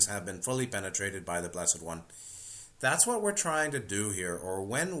beings have been fully penetrated by the Blessed One. That's what we're trying to do here. Or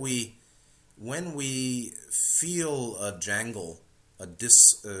when we feel a jangle, a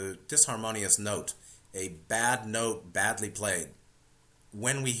disharmonious note, a bad note badly played,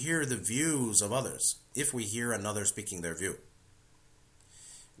 when we hear the views of others, if we hear another speaking their view,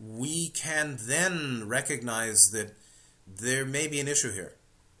 we can then recognize that there may be an issue here.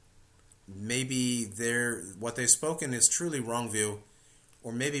 Maybe what they've spoken is truly wrong view,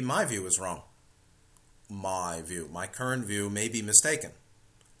 or maybe my view is wrong. My current view may be mistaken,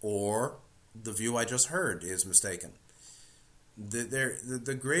 or the view I just heard is mistaken.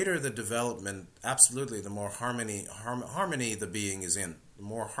 The greater the development, absolutely, the more harmony the being is in, the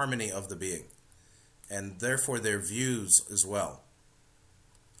more harmony of the being, and therefore their views as well.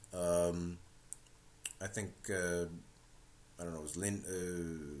 I think, I don't know, it was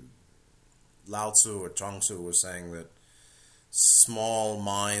Lao Tzu or Zhuangzi was saying that small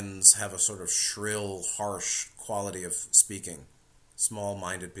minds have a sort of shrill, harsh quality of speaking.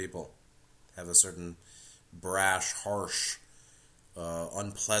 Small-minded people have a certain brash, harsh,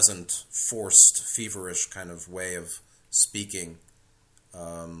 unpleasant, forced, feverish kind of way of speaking.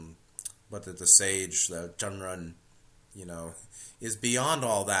 but that the sage, the Chanran, is beyond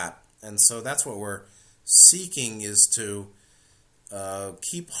all that. And so that's what we're seeking, is to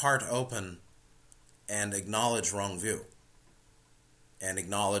keep heart open and acknowledge wrong view. And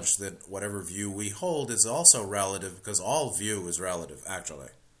acknowledge that whatever view we hold is also relative, because all view is relative, actually.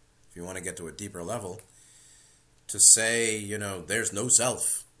 If you want to get to a deeper level, to say, there's no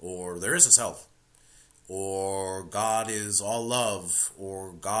self, or there is a self, or God is all love,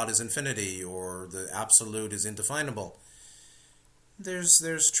 or God is infinity, or the absolute is indefinable.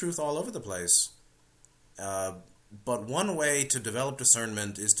 There's truth all over the place. But one way to develop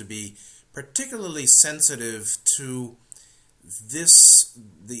discernment is to be particularly sensitive to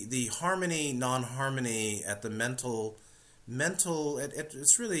the harmony, non-harmony at the mental,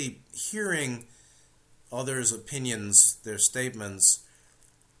 it's really hearing others' opinions, their statements,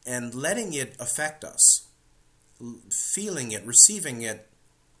 and letting it affect us, feeling it, receiving it,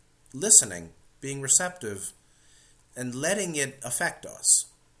 listening, being receptive, and letting it affect us,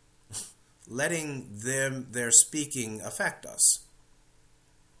 letting their speaking affect us,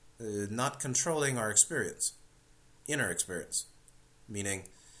 not controlling our experience. Inner experience, meaning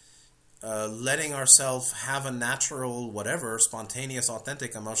letting ourselves have a natural, whatever, spontaneous,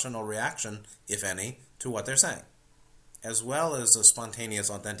 authentic emotional reaction, if any, to what they're saying, as well as a spontaneous,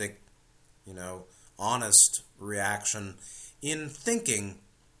 authentic, honest reaction in thinking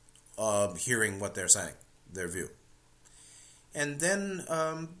of hearing what they're saying, their view. And then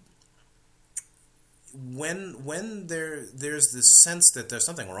when there's this sense that there's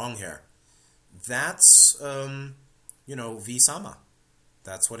something wrong here, that's visama.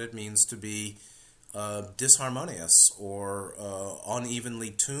 That's what it means to be disharmonious or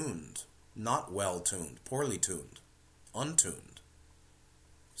unevenly tuned, not well tuned, poorly tuned, untuned.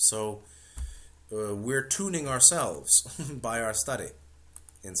 So we're tuning ourselves by our study,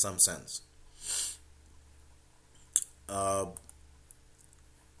 in some sense. And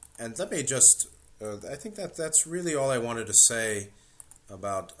let me just, I think that's really all I wanted to say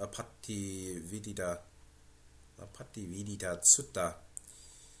about Appaṭividitā Sutta.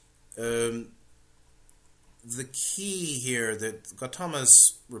 The key here, that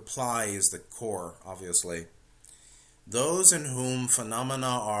Gautama's reply is the core, obviously. Those in whom phenomena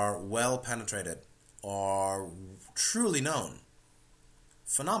are well penetrated are truly known.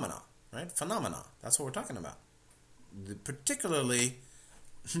 Phenomena, right? Phenomena, that's what we're talking about. Particularly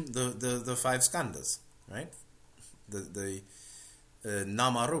the five skandhas, right? The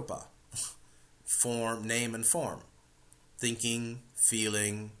nama-rupa, form, name and form, thinking,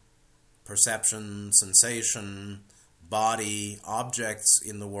 feeling, perception, sensation, body, objects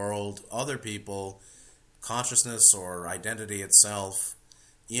in the world, other people, consciousness or identity itself,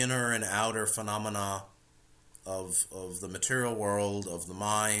 inner and outer phenomena of the material world, of the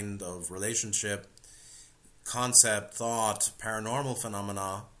mind, of relationship, concept, thought, paranormal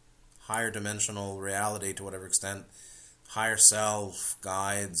phenomena, higher dimensional reality to whatever extent, higher self,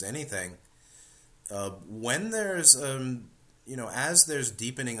 guides, anything. When there's, as there's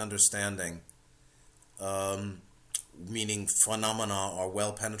deepening understanding, meaning phenomena are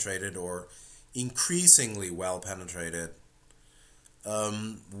well penetrated or increasingly well penetrated,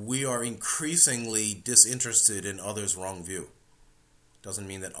 we are increasingly disinterested in others' wrong view. Doesn't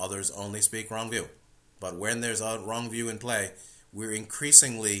mean that others only speak wrong view. But when there's a wrong view in play, we're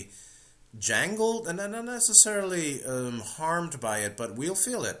increasingly jangled and not necessarily harmed by it, but we'll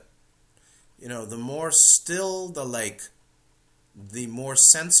feel it. The more still the lake, the more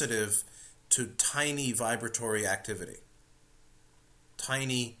sensitive to tiny vibratory activity.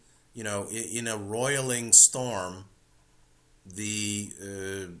 Tiny, in a roiling storm, the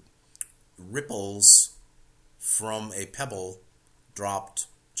ripples from a pebble dropped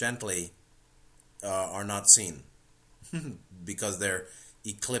gently are not seen because they're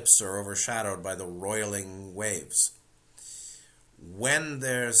eclipsed or overshadowed by the roiling waves. When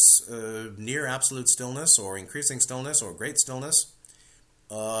there's near absolute stillness or increasing stillness or great stillness,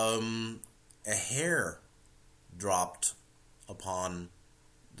 a hair dropped upon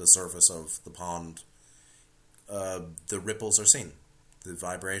the surface of the pond, the ripples are seen. The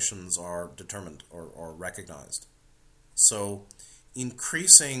vibrations are determined or recognized. So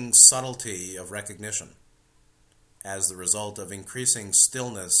increasing subtlety of recognition as the result of increasing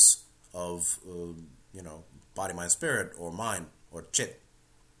stillness of, body, mind, spirit, or mind, or chit.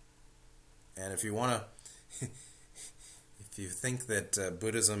 And if you want to, if you think that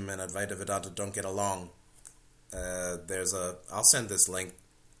Buddhism and Advaita Vedanta don't get along, I'll send this link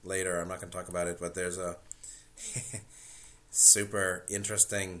later, I'm not going to talk about it, but there's a super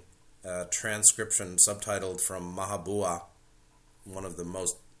interesting transcription subtitled from Mahabua, one of the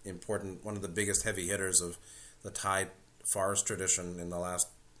most important, one of the biggest heavy hitters of the Thai forest tradition in the last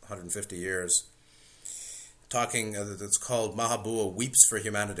 150 years, talking, that's called Mahabua Weeps for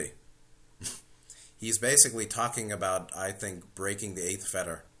Humanity. He's basically talking about, I think, breaking the eighth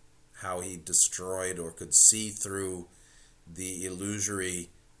fetter, how he destroyed or could see through the illusory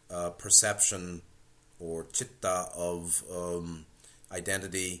perception or chitta of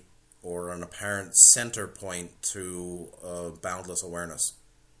identity or an apparent center point to boundless awareness.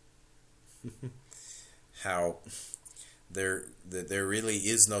 How there really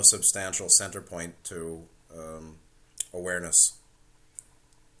is no substantial center point to awareness.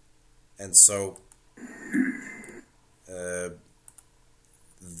 And so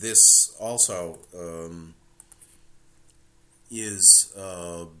this also is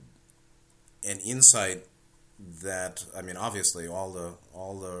an insight that, I mean, obviously all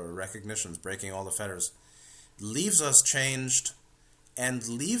the recognitions, breaking all the fetters, leaves us changed and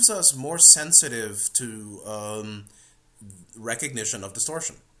leaves us more sensitive to recognition of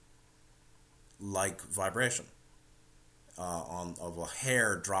distortion, like vibration of a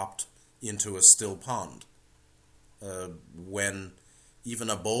hair dropped into a still pond, when even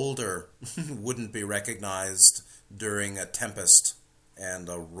a boulder wouldn't be recognized during a tempest and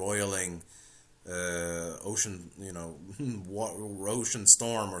a roiling ocean, ocean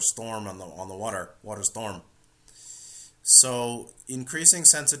storm or storm on the water storm. So increasing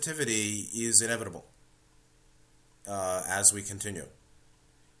sensitivity is inevitable as we continue.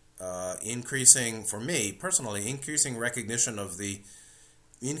 For me personally, increasing recognition of the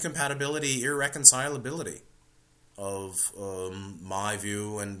incompatibility, irreconcilability of my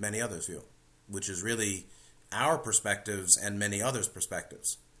view and many others' view, which is really our perspectives and many others'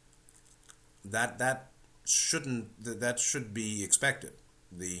 perspectives. That should be expected.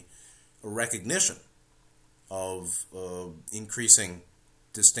 The recognition of increasing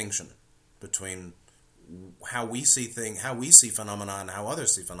distinction between how we see phenomena and how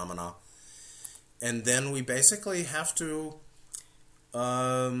others see phenomena, and then we basically have to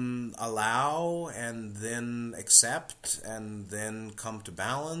allow and then accept and then come to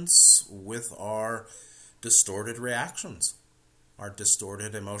balance with our distorted reactions, our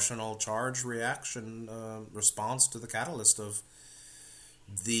distorted emotional charge reaction response to the catalyst of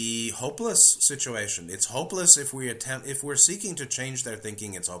the hopeless situation. It's hopeless if we're seeking to change their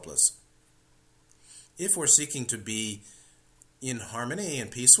thinking. It's hopeless. If we're seeking to be in harmony and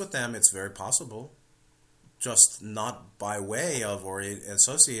peace with them, it's very possible, just not by way of or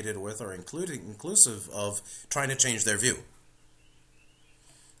associated with or inclusive of trying to change their view.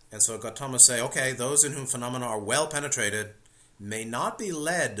 And so Gautama say, okay, those in whom phenomena are well penetrated may not be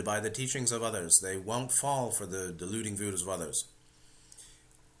led by the teachings of others. They won't fall for the deluding views of others.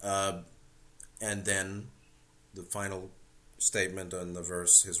 And then the final statement in the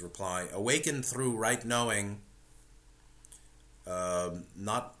verse, his reply, awakened through right knowing,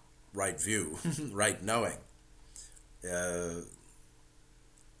 not right view, right knowing.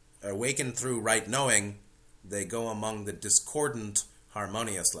 Awakened through right knowing, they go among the discordant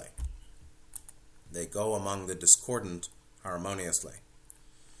harmoniously. They go among the discordant harmoniously.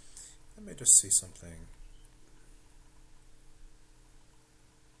 Let me just see something.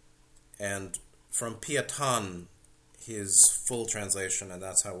 And from Piatan, his full translation, and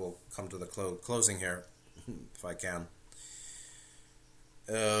that's how we'll come to the closing here, if I can.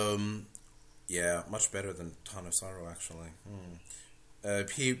 Yeah, much better than Thanissaro, actually.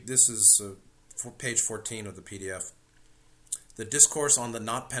 This is page 14 of the PDF. The discourse on the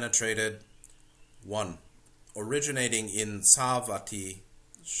not penetrated, 1. Originating in Savatthi,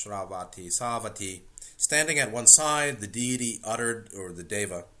 standing at one side, the deity uttered, or the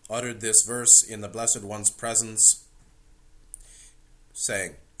deva, uttered this verse in the Blessed One's presence,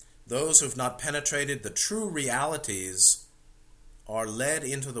 saying, those who have not penetrated the true realities are led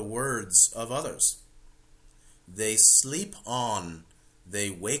into the words of others. They sleep on, they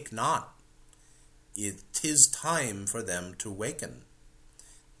wake not. It is time for them to waken.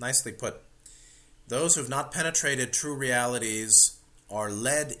 Nicely put. Those who have not penetrated true realities are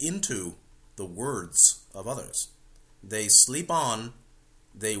led into the words of others. They sleep on,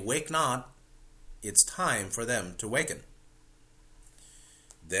 they wake not. It's time for them to waken.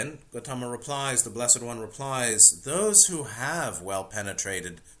 Then Gautama replies, the Blessed One replies, those who have well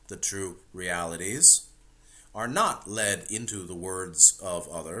penetrated the true realities are not led into the words of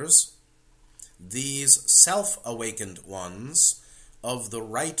others. These self-awakened ones of the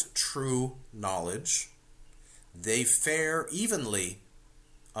right true knowledge, they fare evenly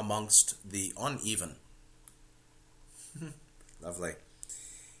amongst the uneven. Lovely.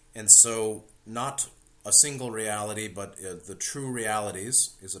 And so not a single reality, but the true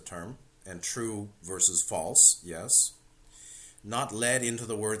realities is a term, and true versus false, yes. Not led into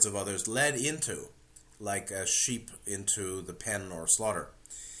the words of others, led into, like a sheep into the pen or slaughter.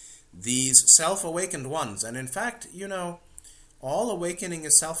 These self-awakened ones, and in fact, all awakening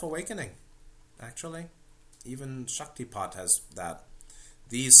is self-awakening, actually. Even Shaktipat has that.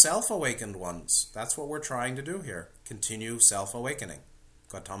 These self-awakened ones, that's what we're trying to do here. Continue self-awakening.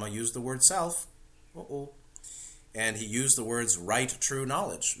 Gautama used the word self. And he used the words right, true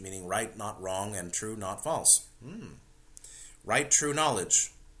knowledge, meaning right, not wrong, and true, not false. Right, true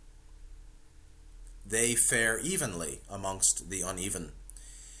knowledge. They fare evenly amongst the uneven.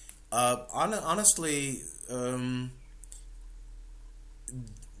 Honestly,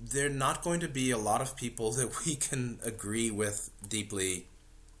 there are not going to be a lot of people that we can agree with deeply,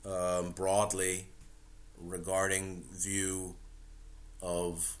 broadly, regarding view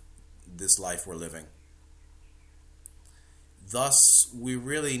of this life we're living. Thus, we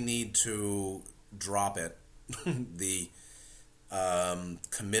really need to drop it, the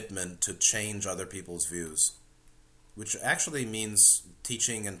commitment to change other people's views, which actually means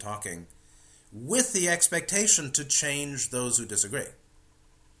teaching and talking with the expectation to change those who disagree.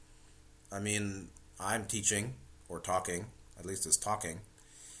 I mean, I'm teaching or talking, at least it's talking,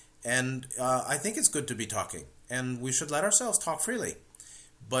 and I think it's good to be talking, and we should let ourselves talk freely.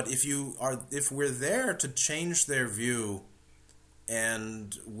 But if we're there to change their view,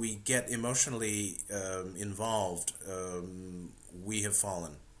 and we get emotionally involved, we have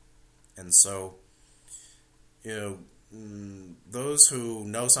fallen. And so, those who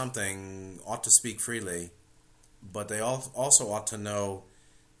know something ought to speak freely, but they also ought to know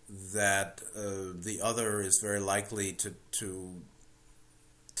that the other is very likely to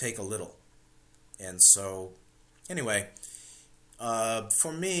take a little. And so, anyway,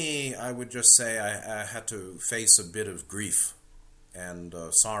 for me, I would just say I had to face a bit of grief and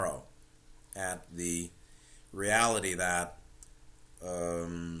sorrow at the reality that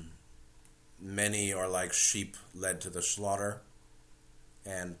many are like sheep led to the slaughter,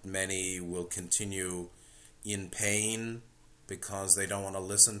 and many will continue in pain because they don't want to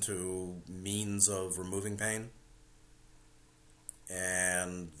listen to means of removing pain,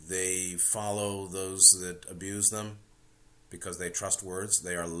 and they follow those that abuse them because they trust words.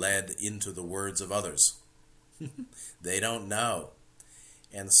 They are led into the words of others. They don't know.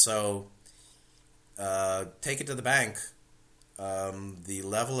 And so, take it to the bank. The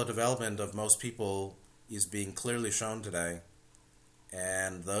level of development of most people is being clearly shown today.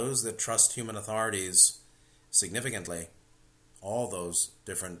 And those that trust human authorities significantly, all those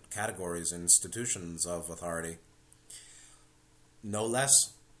different categories and institutions of authority, no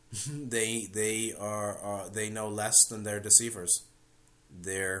less. they know less than their deceivers.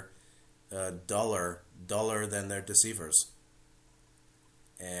 They're duller than their deceivers.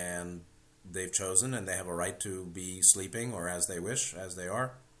 And they've chosen, and they have a right to be sleeping or as they wish, as they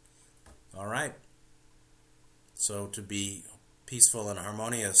are. All right. So to be peaceful and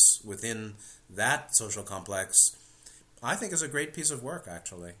harmonious within that social complex, I think is a great piece of work,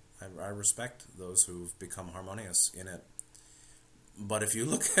 actually. I respect those who've become harmonious in it. But if you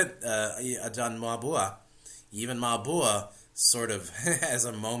look at Ajahn Mahabua, even Mahabua sort of has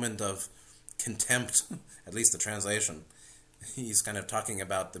a moment of contempt, at least the translation. He's kind of talking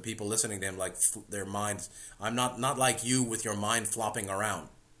about the people listening to him like their minds. I'm not like you with your mind flopping around,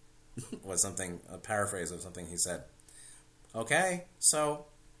 was a paraphrase of something he said. Okay, so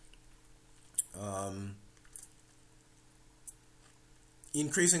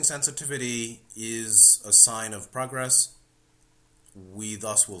increasing sensitivity is a sign of progress. We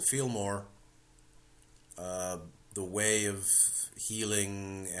thus will feel more. The way of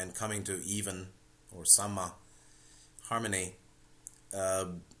healing and coming to even, or samma, harmony,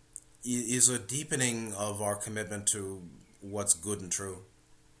 is a deepening of our commitment to what's good and true,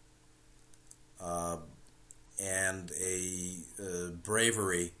 and a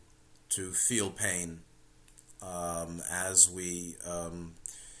bravery to feel pain as we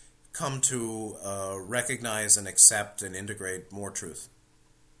come to recognize and accept and integrate more truths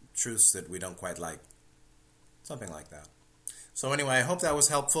that we don't quite like. Something like that. So anyway, I hope that was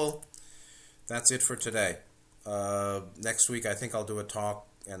helpful. That's it for today. Next week, I think I'll do a talk,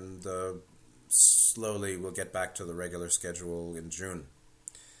 and slowly we'll get back to the regular schedule in June.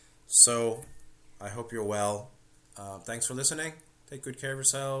 So, I hope you're well. Thanks for listening. Take good care of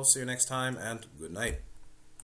yourselves. See you next time, and good night.